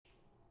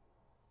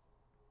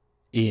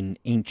In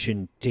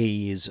ancient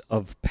days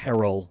of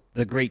peril,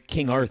 the great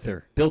King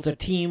Arthur built a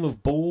team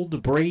of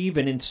bold, brave,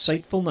 and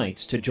insightful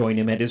knights to join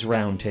him at his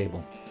round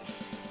table.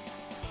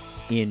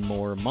 In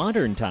more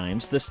modern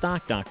times, the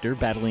stock doctor,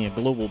 battling a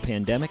global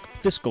pandemic,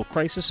 fiscal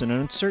crisis, and an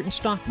uncertain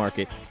stock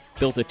market,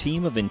 built a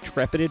team of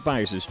intrepid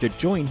advisors to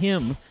join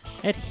him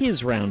at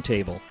his round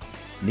table.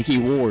 Nikki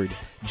Ward,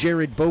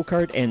 Jared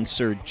Bocart, and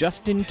Sir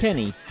Justin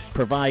Kenny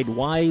provide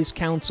wise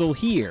counsel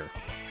here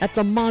at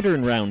the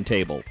Modern Round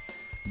Table,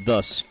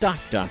 the Stock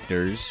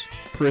Doctor's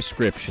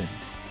Prescription.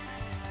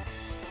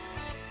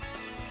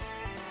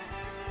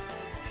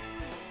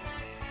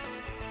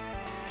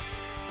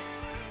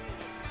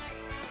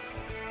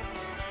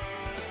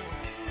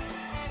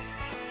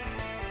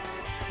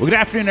 Well, good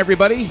afternoon,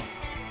 everybody,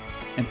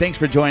 and thanks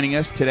for joining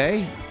us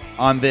today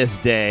on this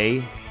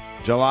day,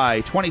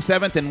 July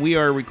 27th, and we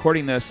are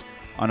recording this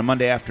on a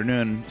Monday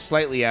afternoon,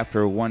 slightly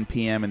after 1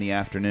 p.m. in the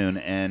afternoon,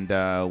 and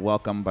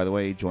welcome, by the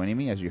way, joining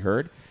me, as you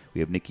heard. We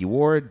have Nikki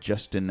Ward,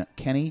 Justin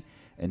Kenny,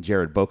 and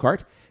Jared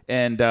Bocart,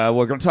 and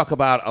we're going to talk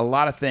about a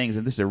lot of things,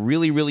 and this is a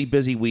really, really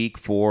busy week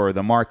for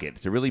the market.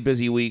 It's a really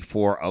busy week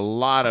for a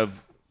lot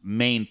of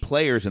main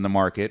players in the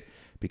market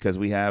because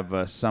we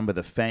have some of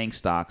the FANG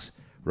stocks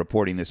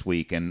reporting this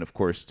week, and of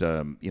course,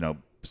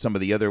 some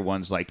of the other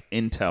ones like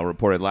Intel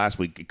reported last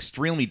week.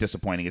 Extremely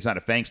disappointing. It's not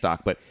a FANG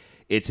stock, but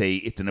it's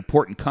an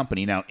important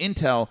company. Now,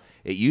 Intel,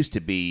 it used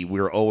to be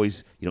we were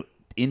always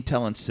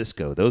Intel and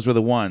Cisco. Those were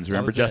the ones.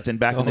 Remember, Justin,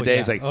 back in the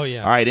days, all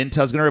right,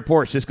 Intel's going to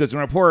report, Cisco's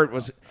going to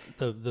report.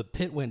 The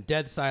pit went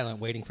dead silent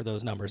waiting for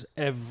those numbers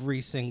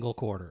every single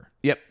quarter.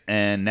 Yep,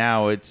 and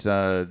now it's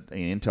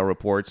Intel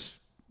reports.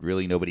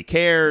 Really, nobody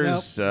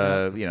cares.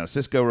 Nope.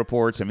 Cisco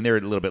reports. I mean, they're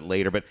a little bit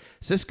later, but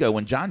Cisco,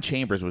 when John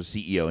Chambers was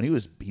CEO,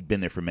 and he'd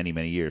been there for many,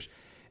 many years,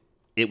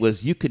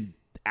 you could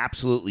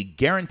absolutely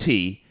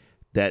guarantee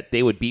that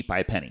they would beat by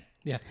a penny.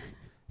 Yeah,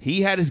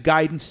 he had his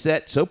guidance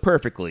set so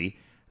perfectly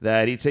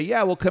that he'd say,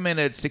 "Yeah, we'll come in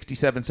at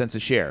 67 cents a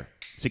share,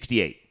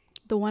 68."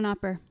 The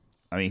one-upper.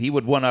 I mean, he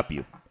would one-up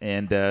you,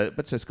 and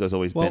but Cisco's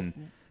always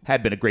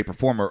had been a great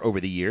performer over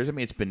the years. I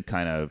mean, it's been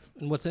kind of...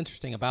 And what's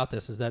interesting about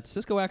this is that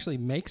Cisco actually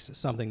makes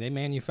something. They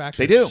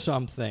manufacture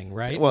something,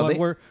 right? Well,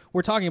 what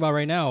we're talking about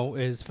right now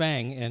is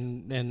FANG,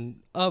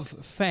 and of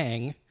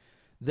FANG,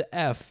 the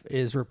F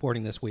is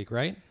reporting this week,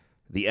 right?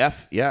 The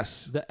F,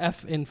 yes. The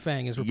F in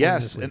FANG is reporting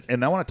this week. Yes,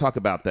 and I want to talk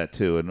about that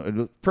too.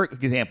 And for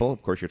example,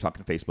 of course, you're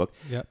talking to Facebook.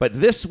 Yep. But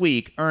this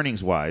week,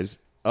 earnings-wise,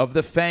 of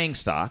the FANG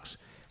stocks,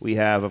 we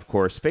have, of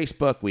course,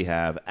 Facebook, we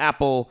have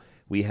Apple,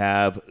 we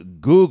have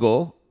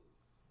Google,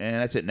 and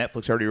that's it.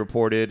 Netflix already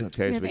reported.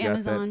 Okay, we got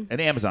Amazon. That.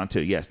 And Amazon,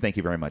 too. Yes, thank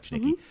you very much,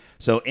 Nikki.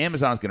 So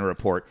Amazon's going to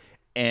report.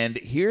 And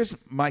here's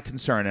my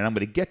concern, and I'm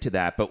going to get to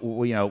that, but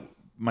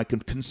my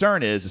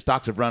concern is the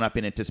stocks have run up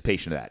in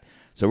anticipation of that.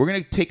 So we're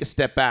going to take a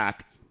step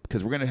back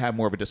because we're going to have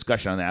more of a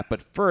discussion on that.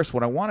 But first,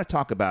 what I want to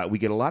talk about, we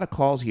get a lot of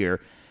calls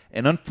here,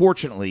 and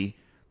unfortunately,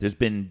 there's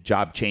been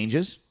job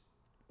changes.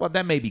 Well,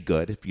 that may be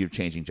good if you're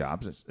changing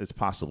jobs. It's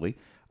possibly.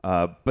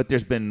 But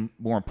there's been,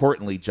 more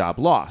importantly, job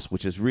loss,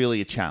 which is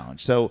really a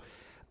challenge. So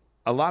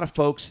a lot of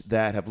folks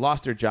that have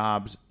lost their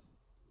jobs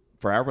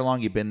for however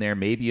long you've been there,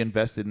 maybe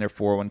invested in their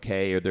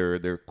 401k or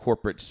their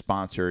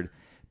corporate-sponsored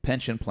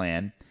pension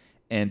plan,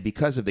 and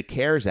because of the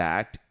CARES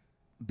Act,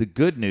 the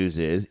good news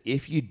is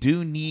if you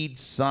do need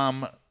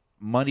some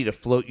money to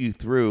float you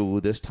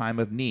through this time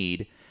of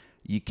need,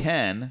 you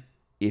can,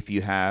 if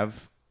you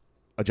have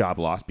a job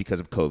loss because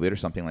of COVID or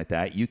something like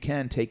that, you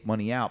can take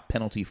money out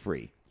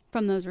penalty-free.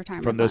 From those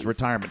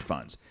retirement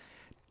funds.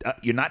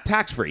 You're not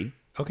tax-free.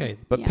 Okay.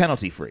 But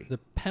penalty-free. The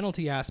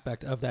penalty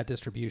aspect of that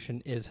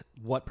distribution is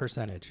what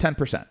percentage?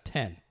 10%.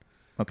 10.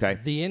 Okay.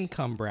 The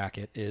income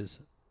bracket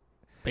is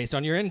based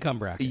on your income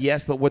bracket.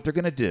 Yes, but what they're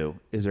going to do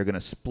is they're going to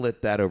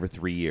split that over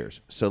 3 years.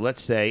 So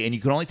let's say, and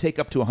you can only take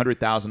up to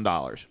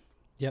 $100,000.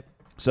 Yep.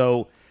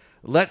 So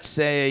let's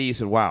say you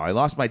said, wow, I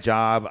lost my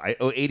job. I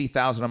owe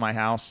 $80,000 on my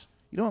house.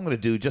 You know what I'm going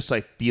to do just so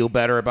I feel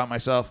better about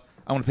myself?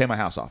 I want to pay my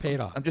house off. Pay it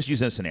off. I'm just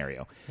using a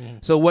scenario.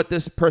 So what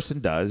this person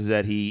does is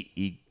that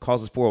he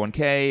calls his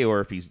 401k,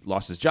 or if he's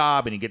lost his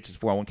job and he gets his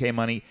 401k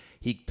money,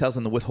 he tells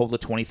them to withhold the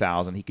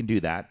 $20,000. He can do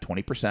that,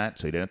 20%,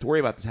 so he doesn't have to worry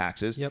about the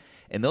taxes. Yep.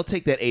 And they'll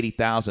take that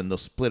 $80,000, they'll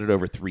split it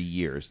over 3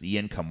 years, the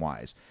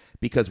income-wise.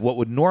 Because what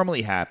would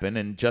normally happen,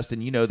 and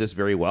Justin, you know this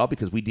very well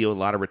because we deal with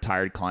a lot of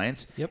retired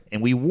clients,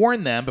 and we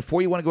warn them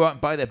before you want to go out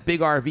and buy that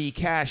big RV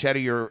cash out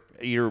of your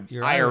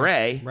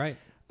IRA, right?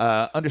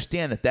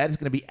 Understand that is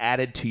going to be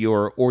added to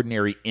your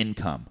ordinary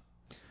income.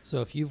 So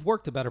if you've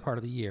worked the better part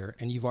of the year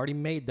and you've already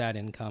made that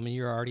income and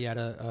you're already at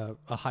a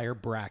higher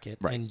bracket,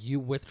 right, and you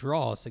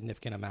withdraw a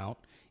significant amount,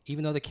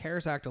 even though the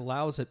CARES Act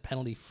allows it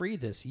penalty-free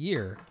this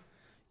year,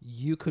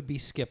 you could be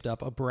skipped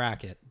up a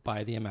bracket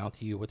by the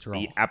amount you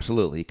withdraw.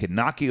 Absolutely. It could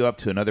knock you up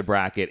to another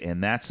bracket,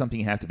 and that's something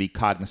you have to be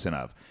cognizant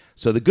of.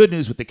 So the good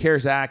news with the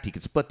CARES Act, you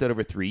could split that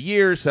over 3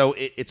 years. So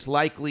it's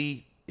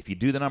likely, if you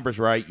do the numbers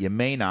right, you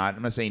may not.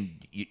 I'm not saying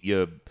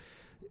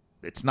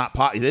it's not.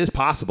 It is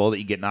possible that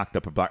you get knocked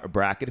up a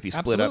bracket if you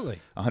split up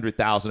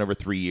 100,000 over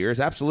 3 years.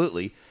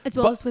 Absolutely, as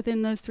well as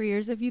within those 3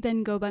 years, if you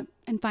then go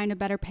and find a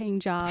better paying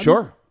job.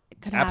 Sure,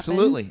 it could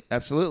absolutely, happen.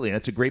 absolutely. And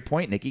that's a great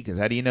point, Nikki. Because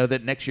how do you know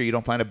that next year you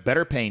don't find a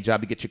better paying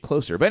job to get you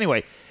closer? But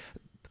anyway,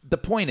 the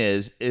point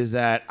is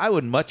that I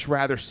would much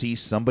rather see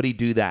somebody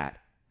do that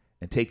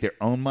and take their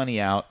own money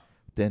out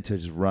than to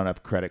just run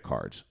up credit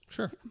cards.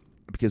 Sure,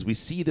 because we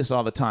see this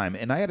all the time,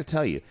 and I got to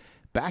tell you.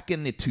 Back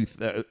in the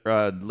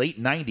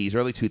late 90s,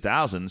 early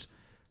 2000s,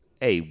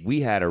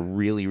 we had a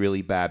really,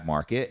 really bad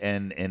market.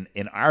 And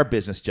in our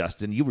business,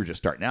 Justin, you were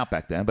just starting out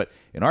back then, but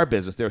in our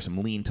business, there were some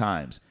lean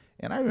times.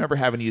 And I remember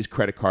having to use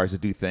credit cards to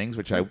do things,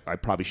 which I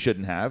probably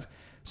shouldn't have.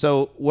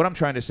 So what I'm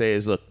trying to say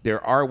is, look,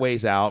 there are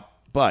ways out.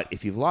 But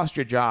if you've lost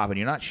your job and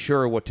you're not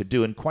sure what to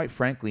do, and quite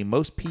frankly,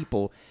 most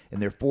people in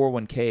their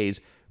 401ks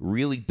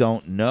really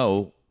don't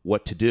know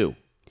what to do.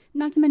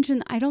 Not to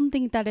mention, I don't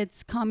think that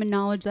it's common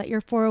knowledge that your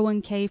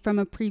 401k from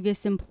a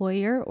previous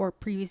employer or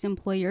previous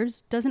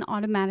employers doesn't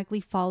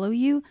automatically follow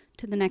you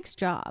to the next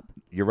job.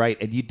 You're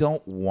right. And you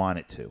don't want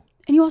it to.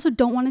 And you also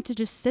don't want it to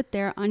just sit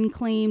there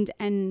unclaimed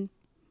and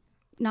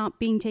not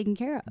being taken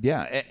care of.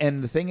 Yeah.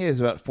 And the thing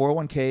is about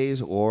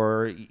 401ks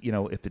or,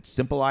 if it's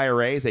simple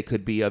IRAs, they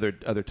could be other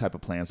type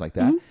of plans like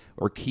that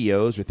or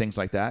KIOs or things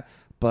like that.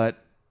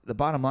 But the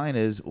bottom line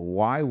is,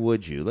 why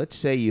would you? Let's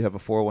say you have a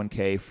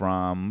 401k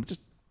from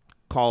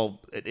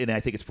and I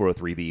think it's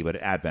 403B, but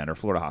Advent or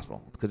Florida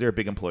Hospital, because they're a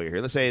big employer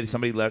here. Let's say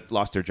somebody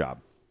lost their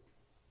job.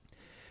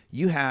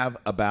 You have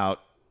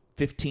about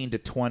 15 to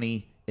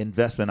 20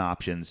 investment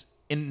options.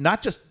 I'm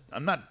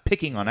not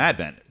picking on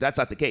Advent. That's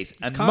not the case.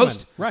 It's common,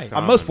 most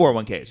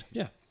 401ks.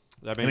 Yeah.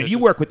 I mean, you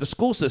work with the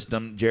school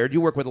system, Jared.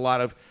 You work with a lot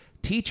of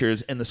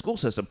teachers in the school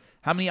system.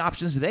 How many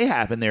options do they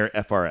have in their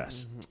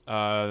FRS?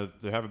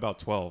 They have about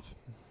 12.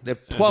 They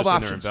have 12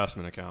 options in their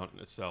investment account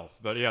itself.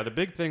 But yeah, the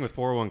big thing with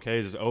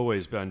 401ks has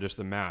always been just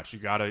the match. You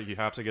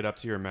have to get up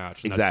to your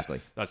match. And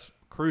exactly. That's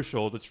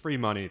crucial. That's free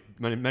money.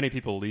 Many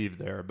people leave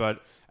there.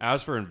 But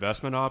as for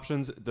investment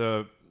options,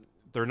 they're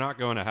not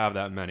going to have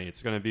that many.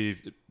 It's going to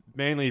be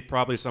mainly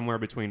probably somewhere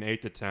between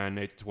 8 to 10,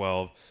 8 to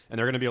 12, and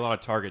they're going to be a lot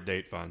of target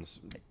date funds.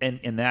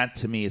 And that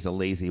to me is a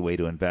lazy way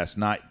to invest.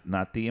 Not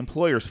the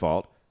employer's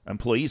fault,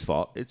 employee's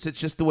fault. It's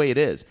just the way it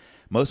is.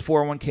 Most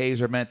 401ks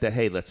are meant that,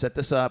 hey, let's set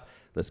this up.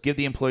 Let's give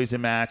the employees a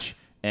match,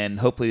 and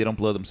hopefully they don't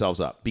blow themselves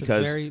up.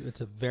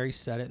 It's a very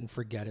set it and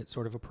forget it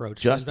sort of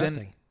approach Justin, to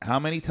investing. How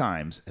many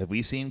times have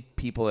we seen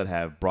people that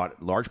have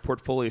brought large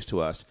portfolios to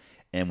us,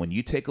 and when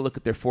you take a look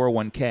at their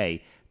 401k,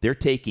 they're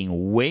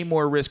taking way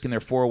more risk in their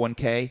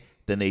 401k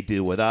than they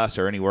do with us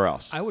or anywhere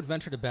else? I would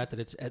venture to bet that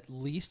it's at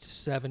least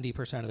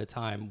 70% of the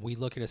time we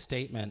look at a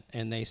statement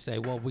and they say,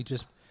 well, we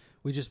just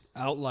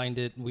outlined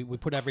it. We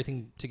put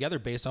everything together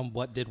based on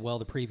what did well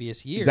the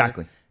previous year.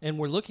 Exactly. And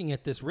we're looking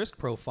at this risk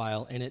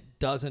profile, and it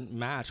doesn't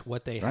match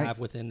what they have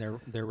within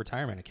their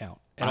retirement account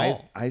at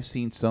all. I've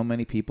seen so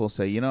many people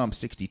say, I'm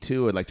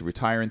 62. I'd like to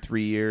retire in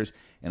 3 years.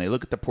 And I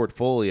look at the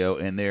portfolio,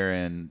 and they're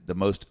in the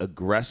most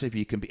aggressive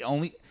you can be.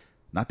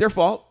 Not their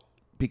fault,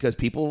 because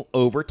people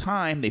over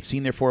time, they've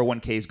seen their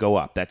 401ks go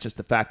up. That's just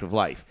the fact of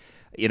life.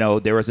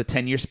 There was a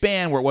 10-year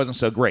span where it wasn't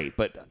so great.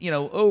 But,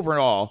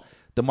 overall,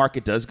 the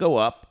market does go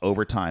up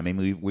over time. I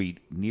mean, we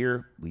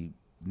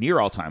near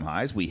all-time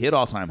highs. We hit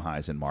all-time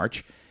highs in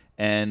March.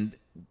 And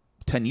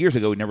 10 years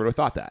ago, we never would have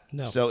thought that.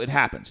 No. So it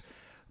happens.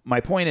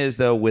 My point is,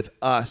 though, with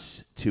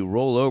us to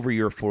roll over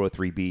your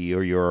 403B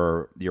or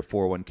your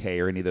 401k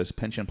or any of those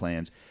pension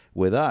plans,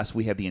 with us,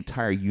 we have the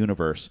entire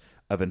universe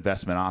of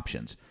investment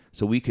options.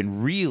 So we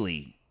can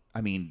really,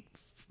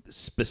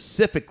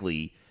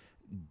 specifically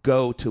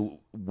go to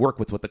work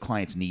with what the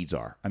client's needs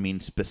are.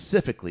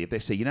 Specifically, if they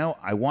say,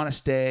 I want to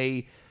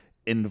stay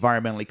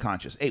environmentally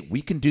conscious. Hey,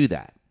 we can do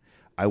that.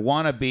 I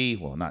want to be,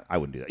 I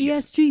wouldn't do that.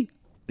 ESG.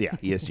 Yes.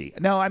 Yeah, ESG.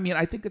 No,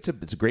 I think it's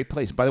a great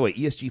place. By the way,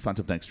 ESG funds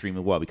have done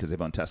extremely well because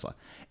they've owned Tesla.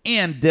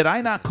 And did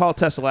I not call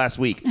Tesla last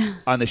week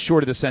on the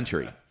short of the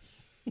century?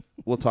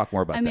 We'll talk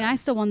more about that. I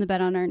still won the bet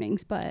on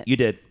earnings, but you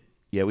did.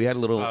 Yeah, we had a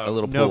little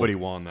pool. Nobody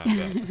won that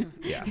bet.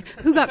 Yeah.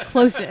 Who got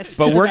closest?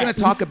 But we're going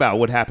to talk about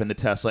what happened to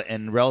Tesla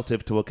and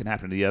relative to what can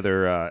happen to the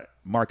other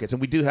markets.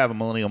 And we do have a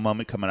millennial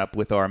moment coming up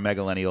with our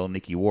megalennial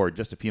Nikki Ward,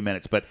 just a few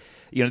minutes. But,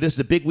 this is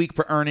a big week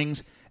for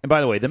earnings. And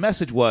by the way, the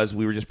message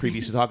we were just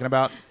previously talking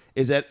about,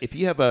 is that if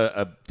you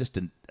have just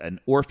an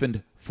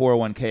orphaned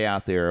 401k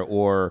out there,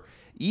 or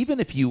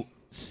even if you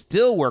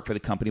still work for the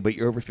company, but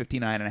you're over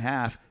 59 and a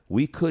half,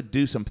 we could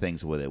do some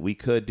things with it. We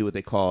could do what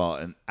they call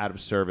an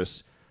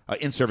out-of-service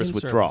in-service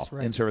withdrawal.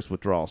 Right. In-service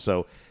withdrawal.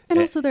 So, and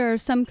also there are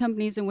some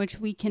companies in which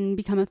we can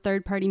become a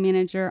third-party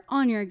manager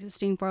on your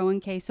existing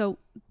 401k. So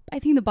I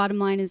think the bottom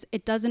line is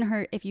it doesn't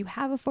hurt if you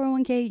have a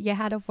 401k, you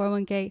had a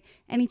 401k,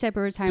 any type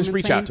of retirement just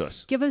reach plan, out to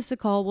us. Give us a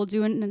call. We'll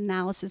do an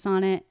analysis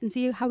on it and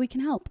see how we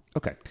can help.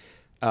 Okay.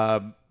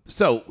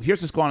 So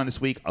here's what's going on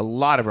this week. A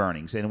lot of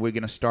earnings. And we're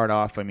going to start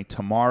off,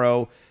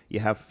 tomorrow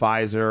you have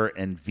Pfizer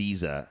and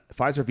Visa.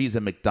 Pfizer,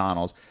 Visa,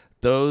 McDonald's.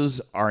 Those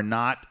are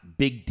not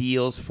big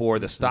deals for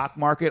the stock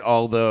market,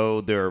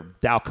 although they're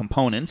Dow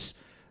components.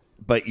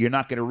 but you're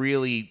not going to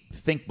really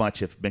think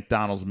much if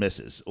McDonald's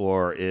misses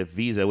or if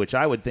Visa, which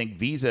I would think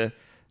Visa,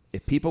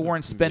 if people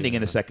weren't spending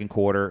in the second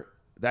quarter,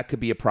 that could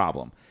be a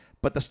problem.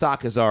 But the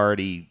stock is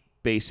already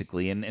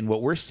basically, and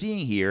what we're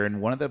seeing here,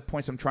 and one of the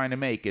points I'm trying to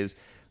make is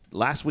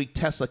last week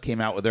Tesla came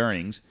out with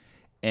earnings,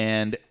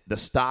 and the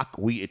stock,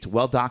 it's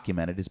well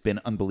documented, has been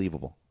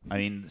unbelievable. I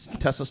mean,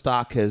 Tesla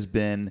stock has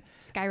been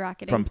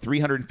skyrocketing from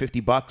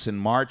 $350 in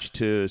March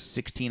to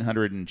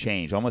 $1,600 and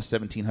change, almost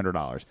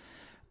 $1,700.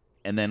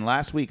 And then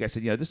last week I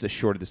said, this is a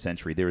short of the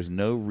century. There is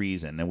no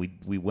reason, and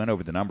we went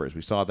over the numbers.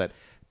 We saw that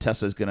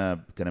Tesla's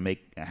gonna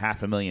make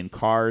 500,000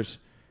 cars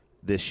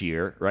this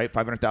year, right?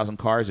 500,000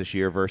 cars this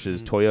year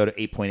versus Toyota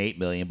 8.8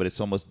 million, but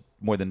it's almost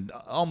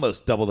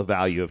double the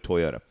value of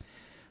Toyota.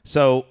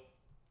 So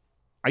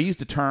I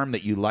used a term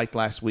that you liked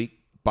last week: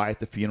 buy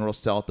at the funeral,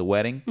 sell at the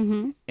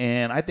wedding.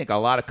 And I think a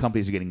lot of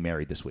companies are getting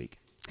married this week,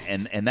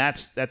 and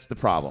that's the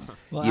problem.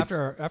 Well,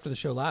 after the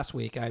show last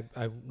week, I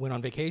went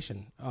on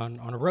vacation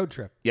on a road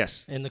trip.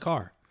 Yes. In the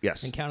car.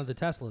 Yes. And counted the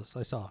Teslas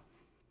I saw.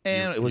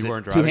 And you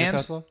weren't two driving a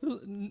hands? Tesla?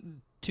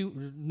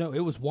 No, it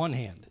was one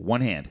hand.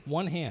 One hand.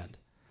 One hand.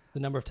 The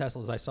number of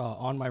Teslas I saw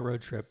on my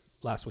road trip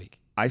last week.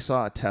 I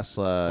saw a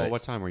Tesla. Well,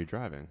 what time were you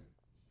driving?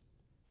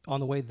 On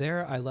the way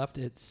there, I left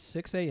at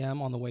 6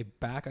 a.m. On the way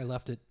back, I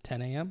left at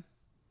 10 a.m.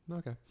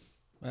 Okay.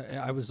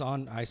 I was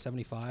on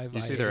I-75.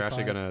 You see, I-85. they're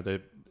actually going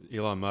to,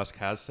 Elon Musk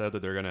has said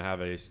that they're going to have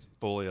a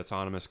fully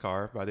autonomous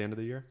car by the end of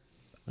the year.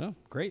 Oh,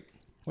 great. I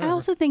Whatever.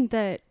 also think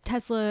that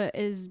Tesla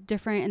is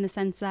different in the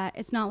sense that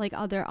it's not like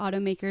other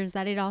automakers,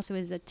 that it also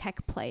is a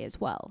tech play as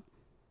well.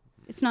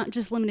 It's not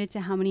just limited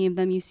to how many of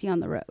them you see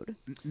on the road.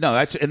 No,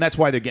 that's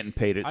why they're getting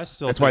paid.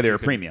 That's why they're a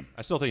premium.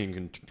 I still think you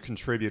can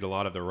contribute a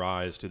lot of the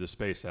rise to the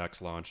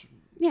SpaceX launch.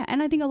 Yeah,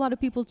 and I think a lot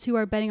of people too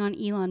are betting on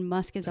Elon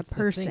Musk as That's a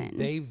person. The thing.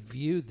 They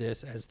view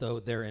this as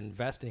though they're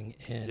investing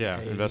in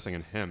investing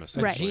in him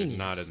essentially, genius.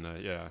 not in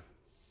the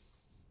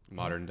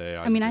modern day.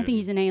 I mean, I think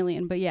he's an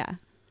alien, but yeah.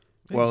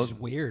 Well, it's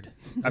just weird.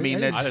 I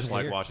mean, I just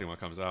weird. like watching what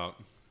comes out.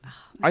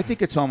 I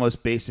think it's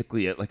almost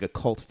basically like a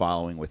cult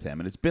following with him,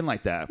 and it's been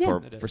like that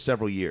for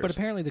several years. But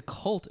apparently the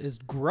cult is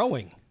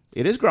growing.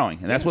 It is growing,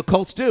 and that's what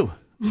cults do.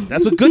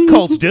 That's what good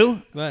cults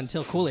do. Well,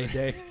 until Kool-Aid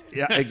Day.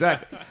 Yeah,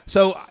 exactly.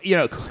 So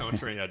Don't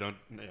drink the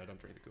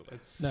Kool-Aid.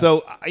 No.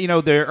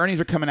 So their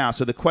earnings are coming out.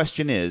 So the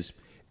question is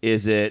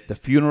it the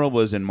funeral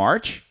was in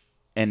March,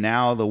 and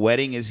now the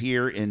wedding is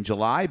here in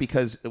July?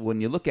 Because when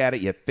you look at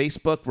it, you have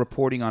Facebook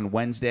reporting on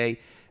Wednesday.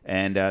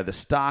 And the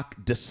stock,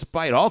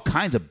 despite all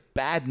kinds of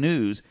bad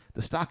news,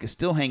 the stock is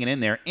still hanging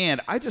in there.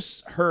 And I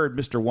just heard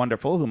Mr.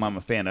 Wonderful, whom I'm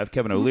a fan of,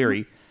 Kevin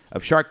O'Leary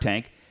of Shark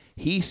Tank.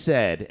 He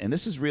said, and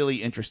this is really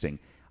interesting,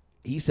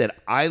 he said,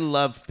 I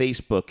love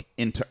Facebook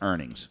into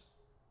earnings.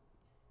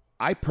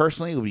 I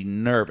personally would be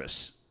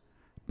nervous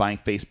buying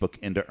Facebook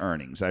into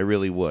earnings. I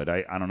really would.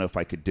 I don't know if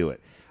I could do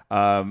it.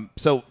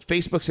 So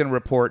Facebook's going to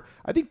report.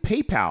 I think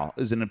PayPal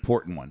is an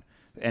important one.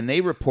 And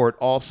they report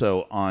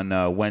also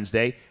on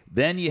Wednesday.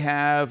 Then you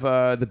have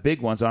the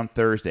big ones on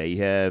Thursday.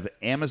 You have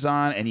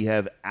Amazon and you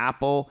have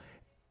Apple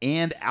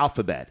and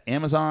Alphabet.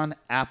 Amazon,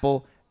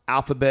 Apple,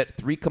 Alphabet,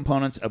 three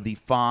components of the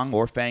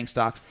FANG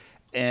stocks.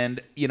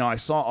 And, I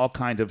saw all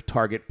kinds of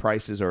target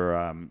prices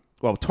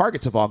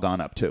targets have all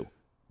gone up too,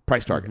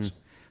 price targets. Mm-hmm.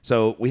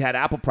 So we had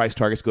Apple price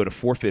targets go to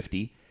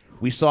 $450.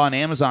 We saw on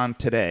Amazon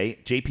today,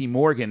 JP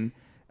Morgan,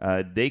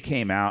 they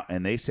came out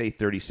and they say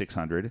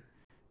 $3,600.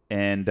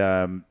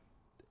 And...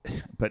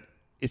 but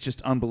it's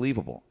just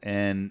unbelievable.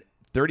 And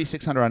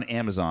 $3,600 on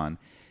Amazon,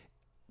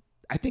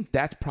 I think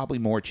that's probably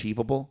more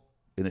achievable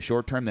in the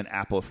short term than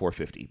Apple at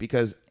 $450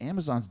 because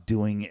Amazon's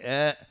doing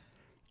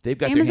they've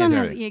got their hands in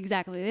everything.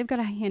 Exactly. They've got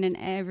a hand in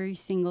every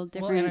single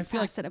different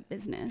facet of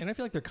business. And I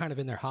feel like they're kind of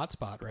in their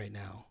hotspot right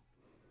now.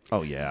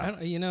 Oh yeah.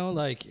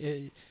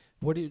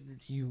 What do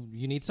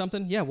you need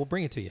something? Yeah, we'll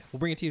bring it to you. We'll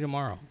bring it to you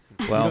tomorrow.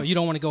 Well, you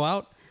don't want to go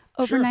out?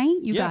 Overnight,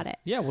 sure. you got it.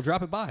 Yeah, we'll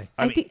drop it by.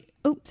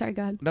 Sorry,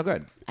 go ahead. No, go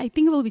ahead. I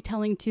think it will be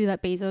telling, too,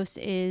 that Bezos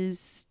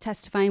is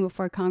testifying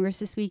before Congress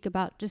this week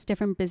about just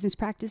different business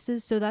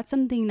practices. So that's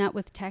something that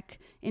with tech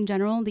in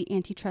general, the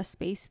antitrust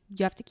space,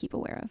 you have to keep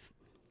aware of.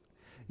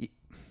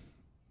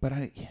 But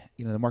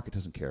the market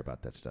doesn't care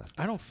about that stuff.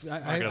 I don't.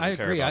 I agree.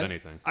 Care about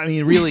anything. I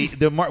mean, really,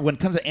 when it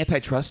comes to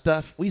antitrust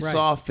stuff, we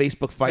saw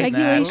Facebook fighting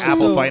that, Regulation.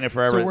 Apple fighting it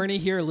forever. So we're going to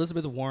hear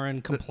Elizabeth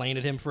Warren complain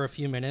at him for a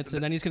few minutes,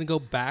 and then he's going to go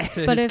back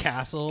to his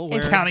castle.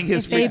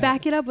 If they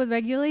back it up with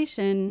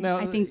regulation, now,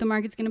 I think the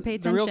market's going to pay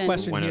attention. The real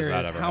question When here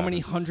has is that how ever many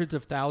happened? hundreds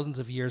of thousands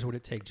of years would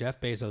it take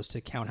Jeff Bezos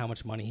to count how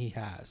much money he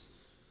has?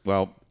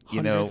 Well,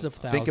 Hundreds of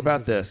think thousands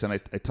about of this, years.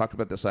 and I talked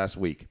about this last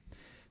week.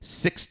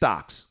 6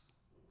 stocks.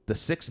 The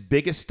 6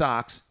 biggest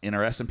stocks in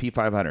our S&P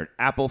 500,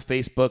 Apple,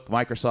 Facebook,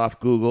 Microsoft,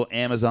 Google,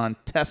 Amazon,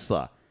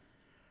 Tesla,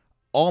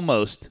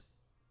 almost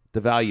the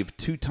value of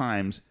 2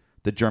 times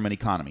the German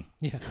economy.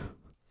 Yeah.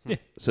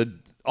 So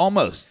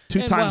almost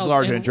 2 times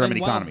larger than German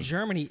economy.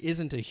 Germany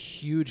isn't a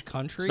huge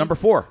country. It's number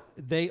 4.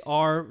 They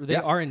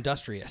are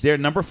industrious. They're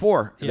number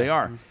 4. Yeah. They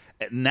are.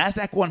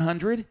 NASDAQ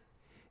 100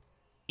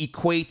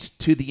 equates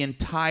to the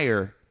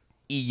entire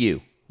EU.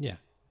 Yeah.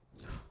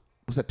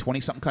 was that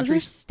 20-something Those are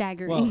countries?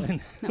 staggering. Well,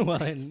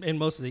 numbers. and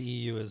most of the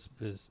EU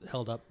is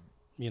held up,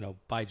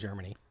 by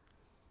Germany.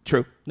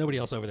 True. Nobody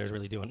else over there is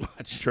really doing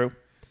much. True.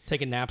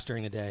 Taking naps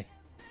during the day.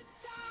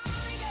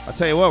 I'll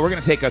tell you what, we're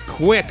going to take a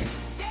quick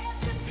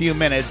few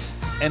minutes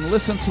and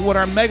listen to what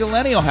our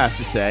Megalennial has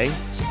to say.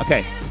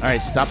 Okay, all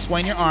right, stop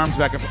swaying your arms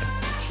back and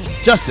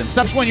forth. Justin,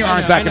 stop swaying your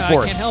arms back and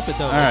forth. I can't help it,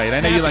 though. All right, I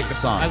know you Snappy. like the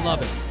song. I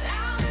love it.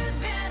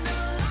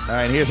 All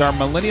right, here's our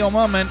millennial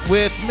moment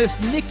with Miss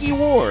Nikki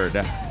Ward.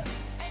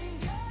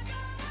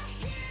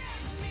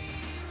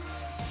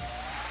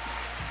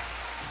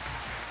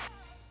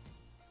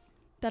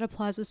 That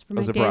applause was for It my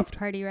was dance abrupt.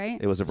 party, right?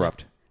 It was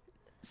abrupt.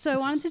 So I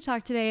wanted to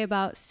talk today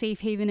about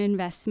safe haven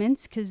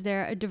investments because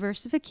they're a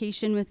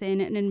diversification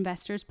within an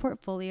investor's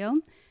portfolio,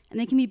 and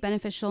they can be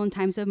beneficial in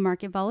times of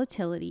market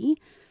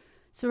volatility.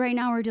 So right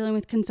now we're dealing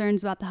with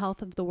concerns about the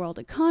health of the world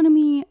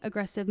economy,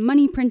 aggressive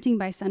money printing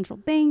by central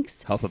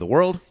banks, Health of the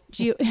world.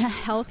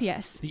 health,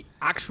 yes. The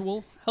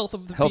actual health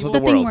of the Health of people. the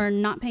The thing world. we're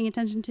not paying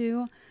attention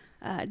to,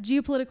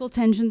 geopolitical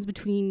tensions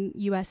between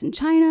U.S. and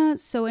China.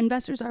 So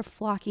investors are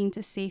flocking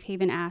to safe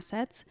haven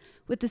assets,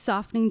 with the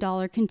softening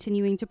dollar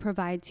continuing to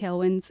provide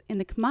tailwinds in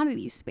the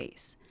commodities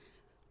space.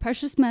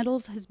 Precious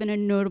metals has been a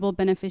notable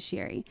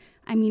beneficiary.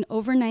 I mean,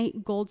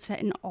 overnight, gold set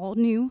an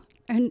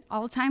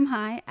all-time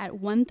high at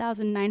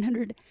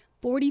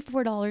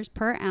 $1,944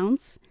 per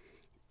ounce,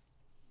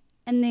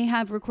 and they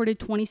have recorded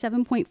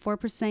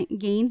 27.4%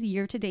 gains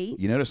year to date.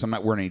 You notice I'm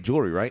not wearing any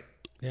jewelry, right?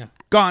 Yeah.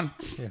 Gone.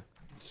 Yeah.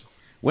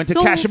 Went to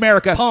So- Cash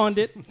America. Pawned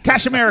it.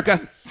 Cash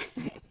America.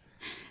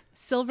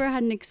 Silver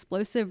had an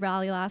explosive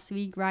rally last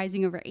week,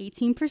 rising over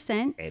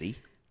 18%. Eddie.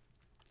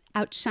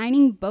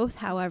 Outshining both,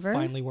 however,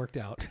 Finally worked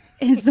out.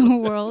 is the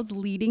world's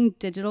leading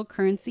digital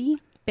currency,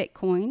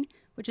 Bitcoin,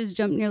 which has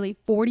jumped nearly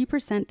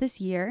 40% this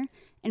year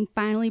and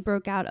finally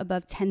broke out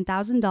above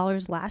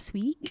 $10,000 last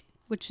week,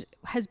 which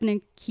has been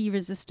a key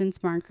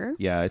resistance marker.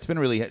 Yeah, it's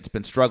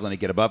been struggling to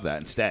get above that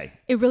and stay.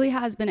 It really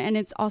has been, and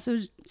it's also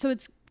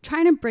it's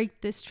trying to break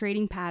this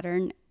trading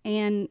pattern,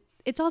 and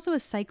it's also a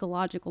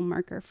psychological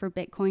marker for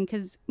Bitcoin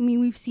because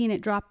we've seen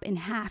it drop in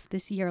half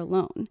this year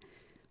alone.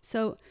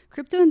 So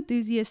crypto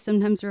enthusiasts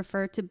sometimes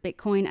refer to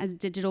Bitcoin as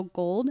digital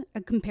gold,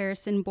 a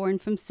comparison born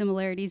from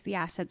similarities the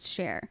assets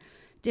share,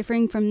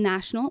 differing from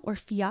national or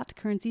fiat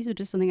currencies, which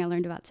is something I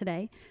learned about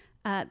today,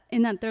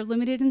 in that they're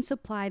limited in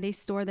supply, they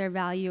store their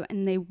value,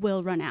 and they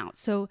will run out.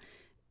 So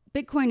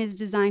Bitcoin is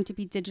designed to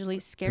be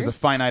digitally scarce. There's a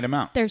finite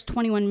amount. There's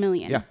 21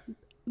 million. Yeah.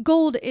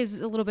 Gold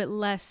is a little bit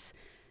less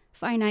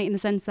finite in the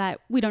sense that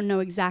we don't know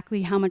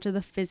exactly how much of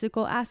the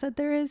physical asset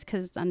there is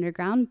because it's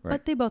underground, Right.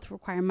 but they both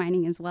require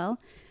mining as well.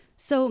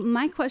 So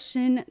my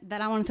question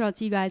that I want to throw out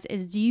to you guys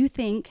is, do you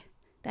think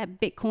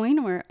that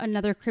Bitcoin or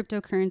another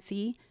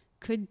cryptocurrency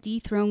could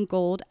dethrone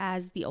gold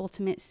as the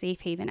ultimate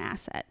safe haven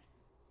asset?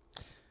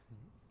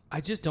 I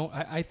just don't.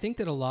 I think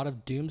that a lot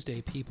of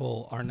doomsday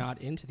people are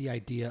not into the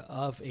idea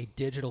of a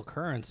digital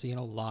currency, and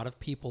a lot of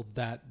people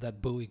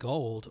that buoy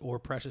gold or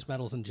precious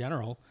metals in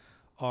general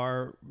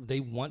they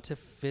want to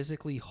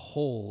physically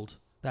hold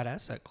that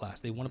asset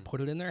class. They want to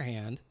put it in their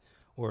hand,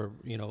 or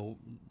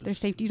Their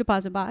safety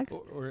deposit box.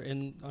 or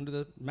in under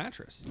the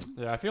mattress.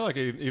 Yeah, I feel like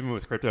even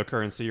with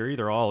cryptocurrency, you're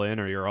either all in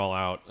or you're all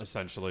out,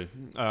 essentially.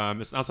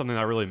 It's not something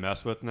I really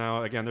mess with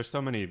now. Again, there's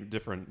so many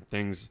different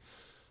things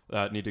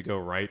that need to go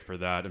right for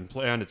that.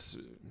 And it's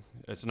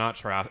not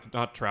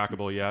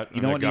trackable yet.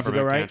 You know what needs to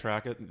go right? Can't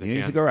track it. They It needs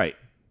to can't. go right.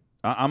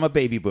 I'm a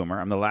baby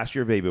boomer. I'm the last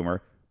year baby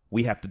boomer.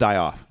 We have to die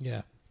off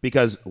Yeah.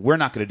 because we're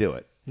not going to do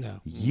it.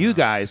 No. You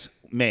guys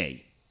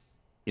may,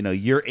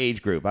 your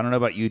age group. I don't know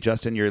about you,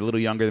 Justin. You're a little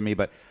younger than me,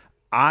 but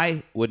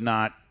I would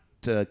not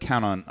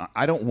count on.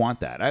 I don't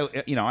want that.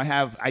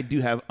 I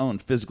do have own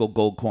physical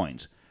gold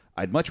coins.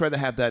 I'd much rather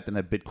have that than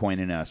a Bitcoin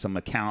in some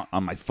account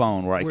on my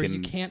phone where Where I can. you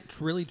can't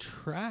really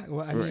track.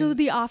 Well, I So mean,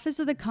 the Office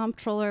of the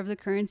Comptroller of the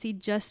Currency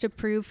just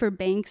approved for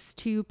banks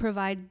to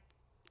provide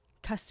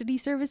custody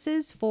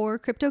services for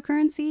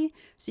cryptocurrency.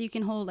 So you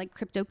can hold like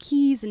crypto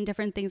keys and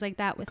different things like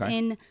that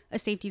within a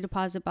safety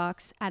deposit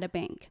box at a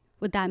bank.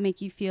 Would that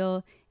make you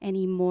feel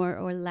any more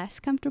or less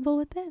comfortable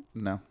with it?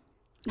 No.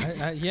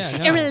 yeah,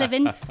 no.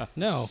 Irrelevant.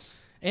 No.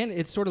 And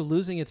it's sort of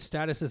losing its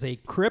status as a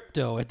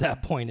crypto at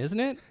that point, isn't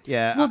it?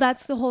 Yeah. Well,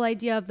 that's the whole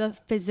idea of the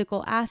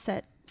physical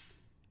asset.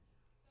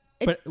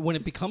 But when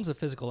it becomes a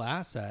physical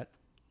asset,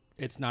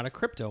 it's not a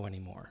crypto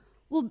anymore.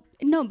 Well,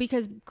 no,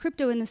 because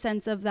crypto in the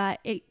sense of that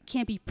it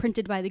can't be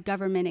printed by the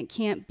government. It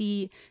can't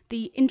be,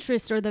 the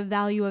interest or the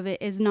value of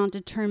it is not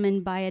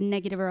determined by a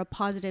negative or a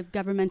positive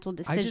governmental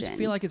decision. I just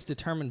feel like it's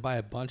determined by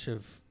a bunch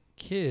of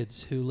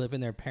kids who live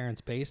in their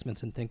parents'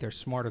 basements and think they're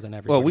smarter than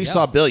everybody Well, we else.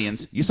 saw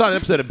Billions. You saw an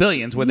episode of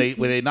Billions where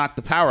they knocked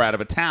the power out of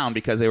a town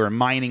because they were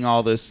mining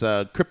all this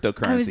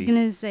cryptocurrency. I was going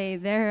to say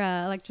their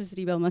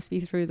electricity bill must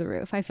be through the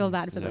roof. I feel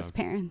bad for Yeah. those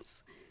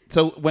parents.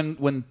 So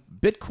when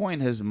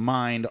Bitcoin has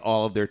mined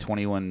all of their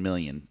 21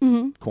 million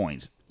Mm-hmm.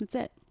 coins, That's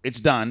it. it's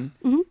done.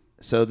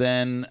 So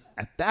then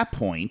at that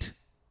point,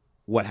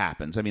 what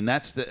happens? I mean,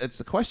 that's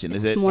the question.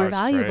 Is It's it more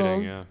Starts valuable.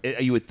 trading, yeah.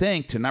 You would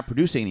think to not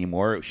producing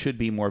anymore, it should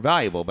be more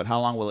valuable, but how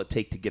long will it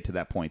take to get to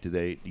that point? Do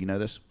you know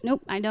this?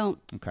 Nope, I don't.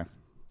 Okay.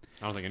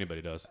 I don't think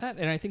anybody does.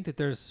 And I think that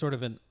there's sort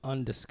of an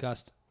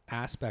undiscussed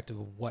aspect of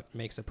what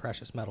makes a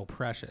precious metal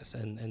precious,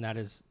 and that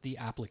is the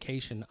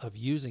application of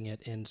using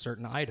it in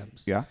certain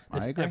items. Yeah,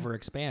 that's I agree. ever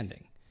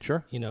expanding.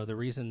 Sure. You know, the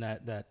reason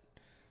that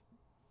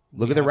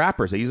Look at the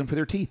rappers. They use them for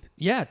their teeth.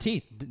 yeah,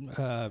 teeth.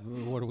 What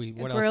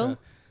grill? else?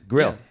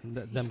 Grill.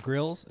 Yeah, them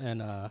grills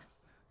and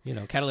you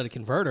know, catalytic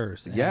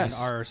converters and Yes.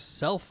 our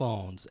cell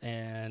phones,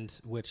 and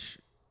which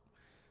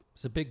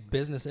is a big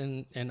business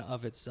in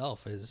of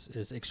itself,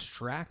 is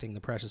extracting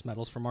the precious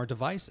metals from our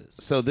devices.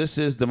 So this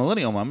is the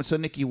millennial moment. So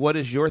Nikki, what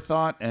is your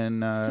thought?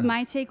 And So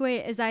my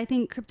takeaway is I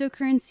think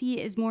cryptocurrency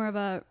is more of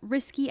a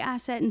risky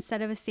asset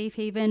instead of a safe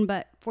haven,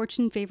 but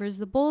fortune favors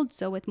the bold.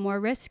 So with more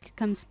risk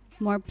comes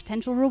more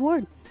potential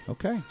reward.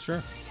 okay,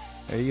 Sure.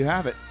 there you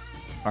have it.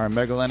 Our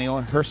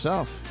megallennial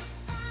herself,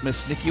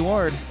 Miss Nikki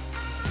Ward.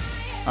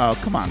 Oh,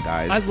 come on,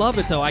 guys. I love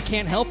it though. I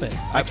can't help it.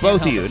 I can't Both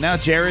of help you. it. Now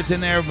Jared's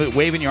in there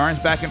waving your arms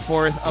back and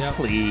forth. Oh, Yep.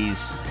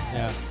 please.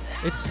 Yeah.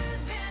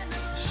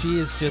 She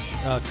is just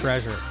a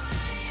treasure.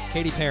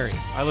 Katy Perry.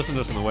 I listen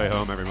to this on the way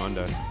home every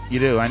Monday. You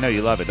do. I know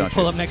you love it, don't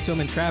Pull you? up next to him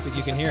in traffic,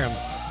 you can hear him.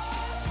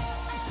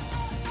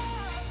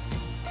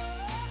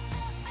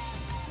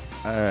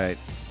 All right.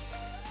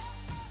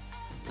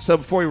 So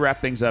before we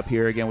wrap things up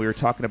here, again, we were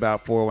talking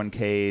about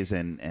 401ks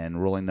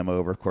and rolling them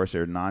over. Of course,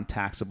 they're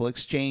non-taxable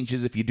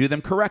exchanges if you do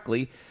them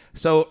correctly.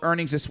 So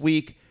earnings this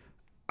week,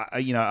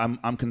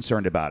 I'm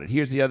concerned about it.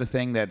 Here's the other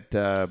thing that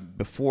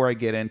before I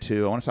get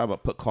into, I want to talk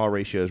about put-call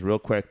ratios real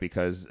quick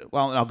because,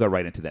 well, I'll go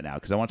right into that now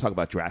because I want to talk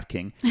about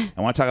DraftKings.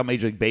 I want to talk about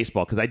Major League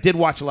Baseball because I did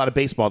watch a lot of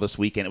baseball this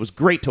weekend. It was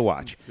great to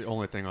watch. It's the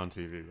only thing on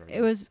TV right It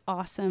now. was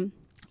awesome.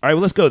 All right,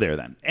 well, let's go there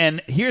then.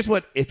 And here's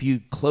what, if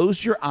you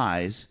closed your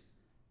eyes,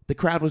 the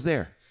crowd was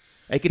there.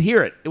 I could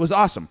hear it. It was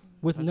awesome.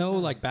 With no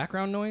like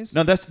background noise?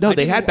 No,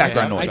 they had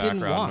background I noise. didn't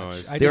Background watch.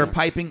 noise. I They were didn't-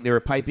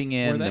 piping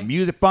in Were the they?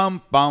 music,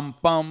 bum, bum,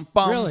 bum,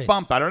 bum, Really?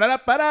 bum,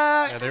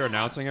 ba-da-da-da-ba-da. Yeah, they were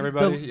announcing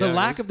everybody. The Yeah,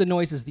 lack it of the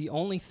noise is the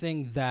only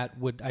thing that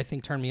would, I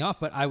think, turn me off.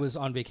 But I was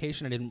on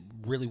vacation. I didn't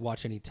really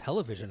watch any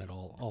television at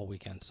all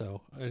weekend.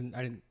 So I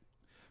didn't.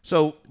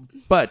 So,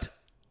 but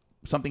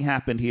something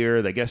happened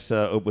here. I guess,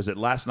 was it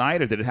last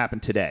night or did it happen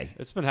today?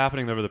 It's been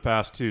happening over the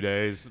past 2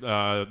 days.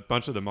 A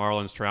bunch of the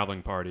Marlins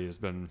traveling party has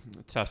been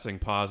testing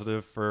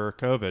positive for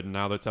COVID.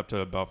 Now that's up to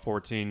about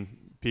 14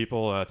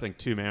 people, I think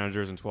 2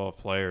 managers and 12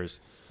 players.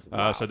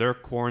 So they're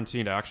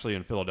quarantined actually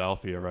in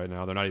Philadelphia right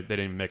now. They didn't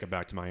even make it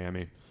back to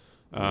Miami.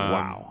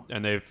 Wow.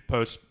 And they're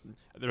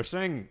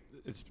saying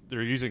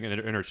they're using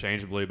it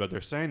interchangeably, but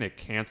they're saying they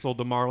canceled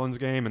the Marlins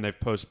game and they've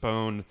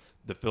postponed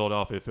the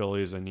Philadelphia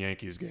Phillies and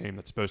Yankees game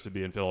that's supposed to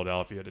be in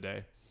Philadelphia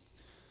today.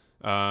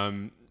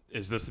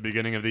 Is this the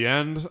beginning of the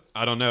end?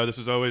 I don't know. This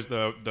is always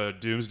the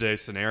doomsday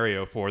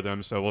scenario for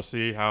them, so we'll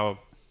see how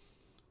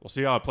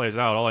it plays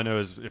out. All I know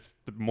is if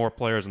the more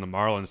players in the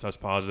Marlins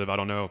test positive, I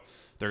don't know.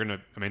 They're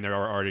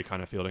already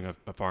kind of fielding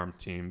a farm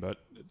team, but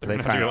they're They going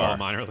to have to kinda go all are.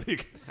 minor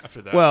league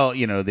after that. Well,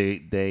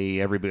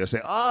 everybody will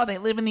say, oh, they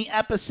live in the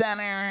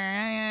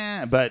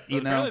epicenter. But, But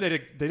apparently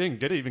they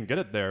didn't even get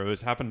it there. It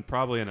was happened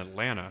probably in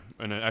Atlanta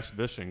in an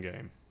exhibition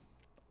game.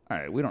 all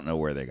right, we don't know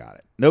where they got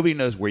it. Nobody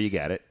knows where you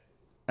get it.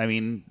 I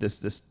mean,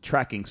 this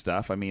tracking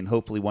stuff, I mean,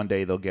 hopefully one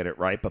day they'll get it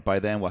right, but by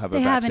then we'll have They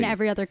a have vaccine. in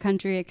every other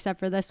country except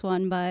for this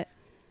one, but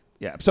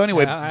Yeah. So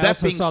anyway, I that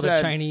also being saw said,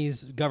 the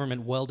Chinese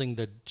government welding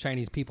the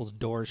Chinese people's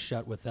doors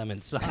shut with them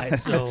inside.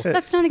 So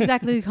that's not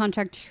exactly the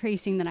contract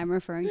tracing that I'm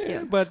referring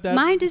to. but that-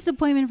 My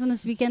disappointment from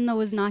this weekend, though,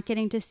 was not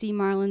getting to see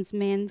Marlon's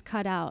man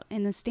cut out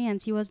in the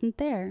stands. He wasn't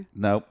there.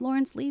 nope.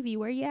 Lawrence Levy,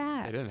 where you They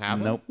at? didn't have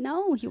it. Nope.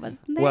 No, he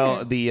wasn't there.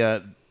 Well,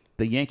 the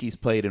Yankees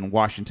played in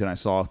Washington. I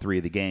saw 3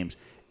 of the games.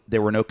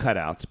 There were no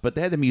cutouts, but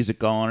they had the music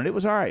going, and it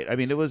was all right. I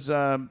mean, it was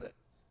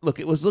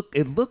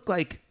it looked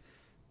like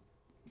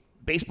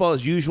baseball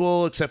as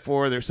usual, except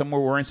for there's some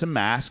were wearing some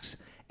masks,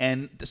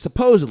 and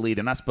supposedly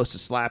they're not supposed to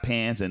slap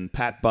hands and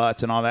pat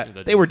butts and all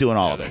that. They were doing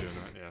all of they're it. doing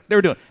that, yeah. They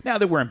were doing. Now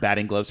they're wearing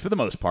batting gloves for the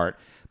most part,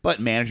 but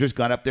managers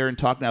got up there and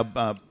talked. Now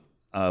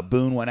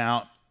Boone went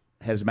out,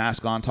 had his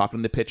mask on, talking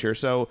to the pitcher.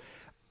 So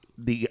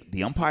the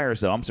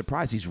umpires, though, I'm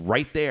surprised he's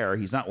right there.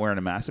 He's not wearing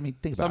a mask. I mean,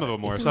 think about Some it. of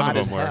them were. It's Some hot of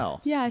as them were. hell.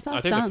 yeah, I saw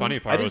I think some. the funny I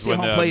part didn't was see a when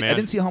home the plate. I man-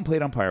 didn't see a home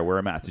plate umpire wear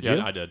a mask. Did you?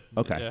 Yeah, I did.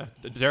 Okay.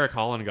 Yeah, Derek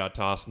Holland got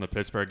tossed in the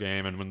Pittsburgh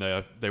game, and when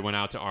they went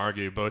out to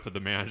argue, both of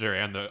the manager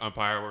and the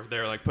umpire were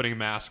there, like putting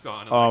masks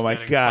on. And, Oh like, my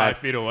standing God! 5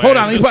 feet away. Hold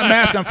on, let me put a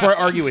mask on before I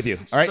argue with you.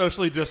 All right,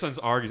 Socially distanced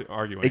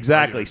arguing.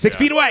 exactly. Arguing, 6 yeah.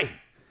 feet away.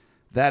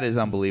 That is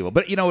unbelievable.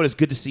 But you know what? It's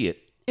good to see it.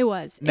 It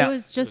was. Now- It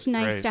was just It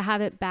was nice great. to have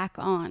it back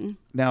on.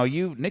 Now,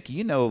 Nikki,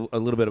 you know a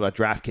little bit about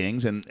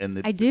DraftKings and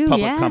the I do,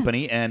 public yeah.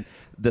 company, and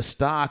the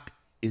stock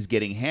is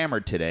getting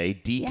hammered today.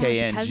 because of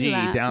DKNG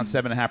that. down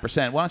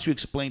 7.5%. Why don't you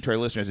explain to our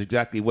listeners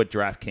exactly what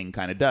DraftKings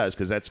kind of does?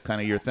 Because that's kind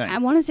of your thing. I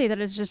want to say that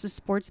it's just a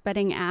sports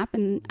betting app,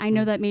 and I Mm-hmm.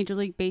 know that Major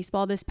League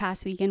Baseball this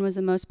past weekend was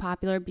the most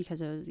popular because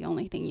it was the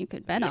only thing you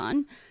could bet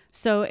on.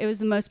 So it was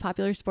the most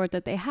popular sport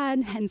that they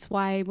had, hence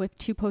why with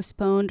 2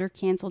 postponed or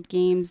canceled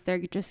games, they're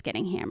just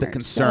getting hammered. The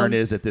concern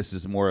is that this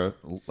is more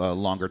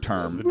longer The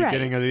term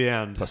beginning of the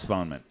end.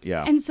 postponement.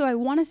 Yeah. And so I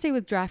want to say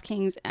with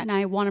DraftKings, and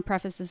I want to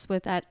preface this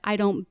with that I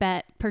don't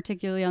bet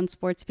particularly on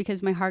sports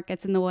because my heart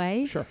gets in the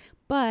way. Sure.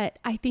 But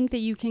I think that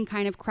you can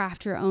kind of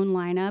craft your own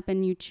lineup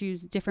and you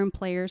choose different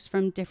players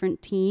from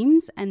different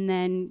teams and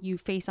then you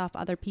face off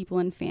other people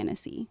in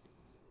fantasy.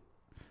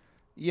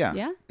 Yeah.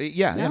 Yeah?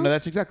 Yeah. No? No,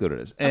 that's exactly what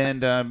it is.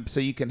 And so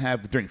you can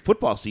have, during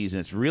football season,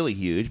 it's really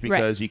huge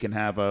because you can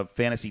have a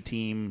fantasy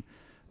team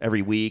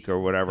every week or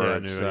whatever.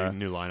 Yeah, It's,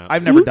 new lineup.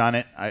 I've never done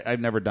it. I've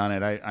never done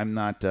it. I'm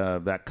not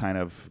that kind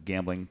of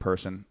gambling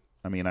person.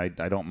 I mean, I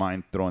don't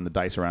mind throwing the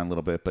dice around a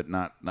little bit, but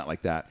not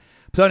like that.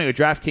 So anyway,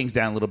 DraftKings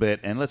down a little bit,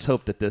 and let's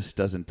hope that this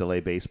doesn't delay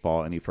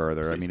baseball any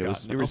further. I mean, it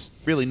was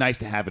really nice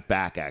to have it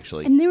back,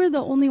 actually. And they were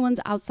the only ones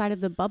outside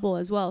of the bubble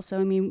as well. So,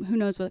 I mean, who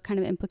knows what kind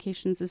of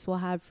implications this will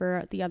have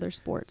for the other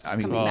sports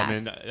coming back.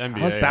 NBA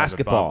How's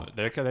basketball?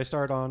 They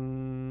start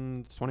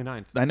on the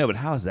 29th. I know, but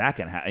how is that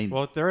going to happen?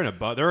 Well, they're in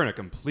a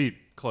complete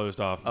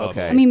closed off bubble.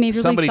 Okay. I mean, Major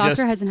League Somebody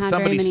Soccer hasn't had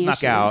very somebody many snuck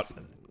issues. out.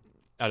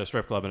 At a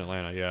strip club in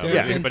Atlanta, yeah. There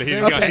have been- But he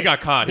there-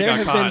 got caught. He there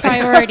got have been- caught.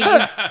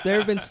 Priorities. There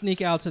have been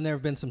sneak outs and there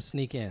have been some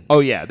sneak ins.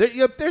 Oh yeah,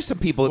 there's some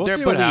people. We'll there,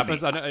 see what believe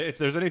happens. me. I know if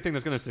there's anything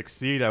that's going to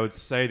succeed, I would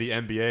say the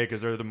NBA because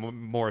they're the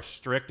more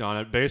strict on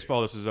it.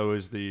 Baseball, this is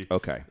always the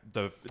Okay.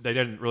 They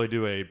didn't really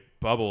do a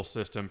bubble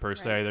system per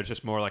se. They're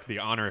just more like the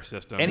honor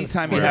system.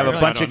 Anytime you where- have a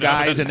I bunch don't of know,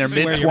 but guys in their Wear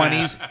your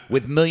mid-20s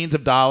with millions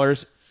of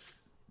dollars,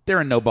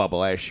 they're in no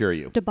bubble, I assure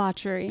you.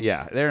 Debauchery.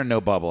 Yeah, they're in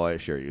no bubble, I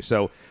assure you.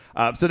 So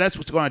that's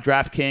what's going on at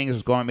DraftKings,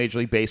 what's going on at Major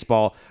League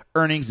Baseball.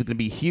 Earnings are going to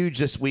be huge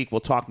this week.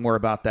 We'll talk more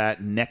about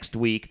that next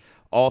week.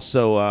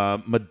 Also,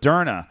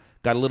 Moderna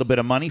got a little bit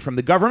of money from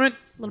the government.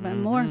 A little bit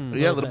more.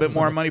 Yeah, a little bit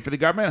more money for the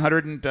government,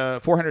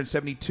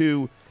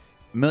 $472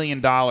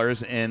 million,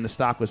 and the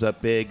stock was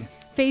up big.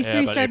 Phase Yeah,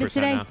 3 about started 8%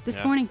 today, now. this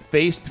Yeah. morning.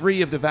 Phase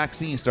 3 of the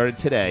vaccine started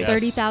today. Yes,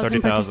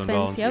 30,000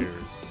 participants, yep.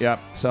 volunteers. Yep.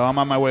 So I'm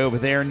on my way over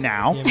there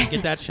now. Yeah, man,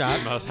 get that shot.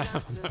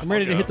 I'm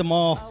ready to hit the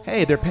mall.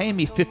 Hey, they're paying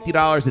me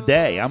 $50 a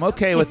day. I'm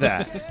okay with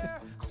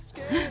that.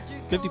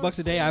 $50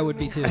 a day, I would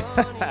be too.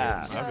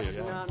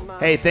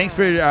 Hey, thanks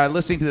for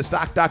listening to the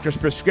Stock Doctor's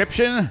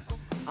Prescription.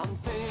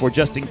 For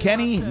Justin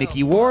Kenny,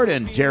 Nikki Ward,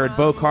 and Jared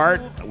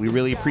Bocart, we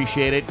really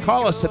appreciate it.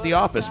 Call us at the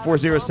office,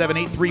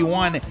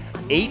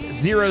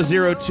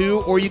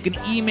 407-831-8002, or you can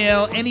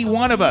email any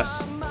one of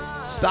us,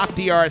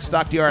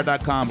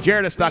 stockdr@stockdr.com,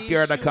 Jared at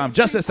stockdr.com,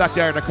 Justin at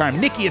stockdr.com,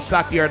 Nikki at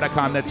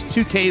stockdr.com. That's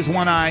 2 Ks,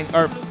 1 I,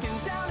 or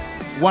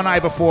 1 I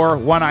before,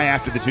 1 I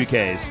after the 2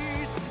 Ks.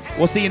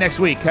 We'll see you next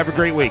week. Have a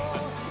great week.